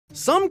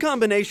Some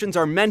combinations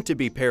are meant to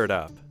be paired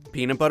up.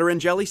 Peanut butter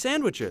and jelly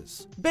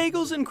sandwiches,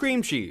 bagels and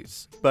cream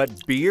cheese.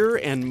 But beer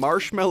and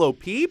marshmallow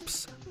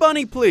Peeps?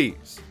 Bunny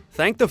please.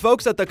 Thank the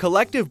folks at the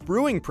Collective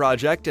Brewing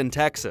Project in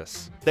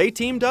Texas. They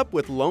teamed up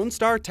with Lone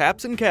Star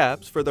Taps and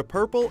Caps for the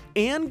purple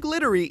and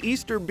glittery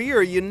Easter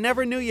beer you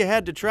never knew you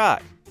had to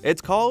try.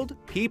 It's called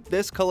Peep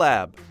This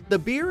Collab. The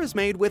beer is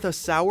made with a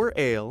sour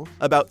ale,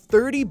 about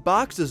 30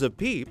 boxes of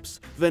Peeps,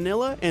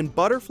 vanilla, and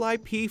butterfly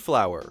pea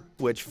flower,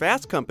 which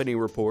Fast Company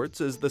reports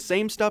is the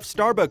same stuff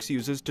Starbucks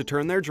uses to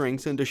turn their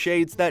drinks into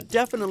shades that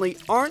definitely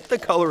aren't the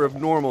color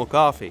of normal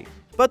coffee.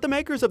 But the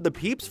makers of the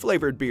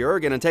Peeps-flavored beer are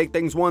going to take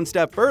things one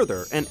step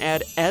further and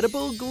add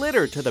edible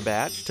glitter to the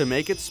batch to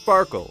make it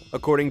sparkle,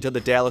 according to the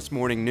Dallas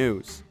Morning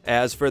News.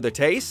 As for the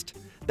taste,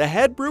 the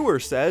head brewer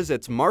says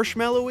it's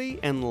marshmallowy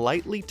and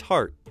lightly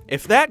tart.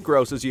 If that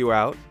grosses you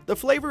out, the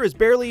flavor is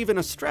barely even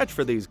a stretch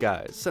for these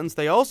guys, since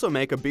they also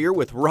make a beer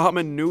with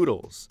ramen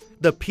noodles.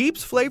 The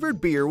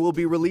Peeps-flavored beer will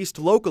be released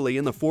locally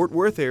in the Fort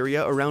Worth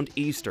area around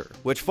Easter,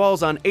 which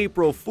falls on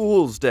April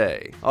Fool's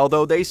Day,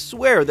 although they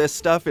swear this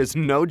stuff is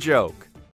no joke.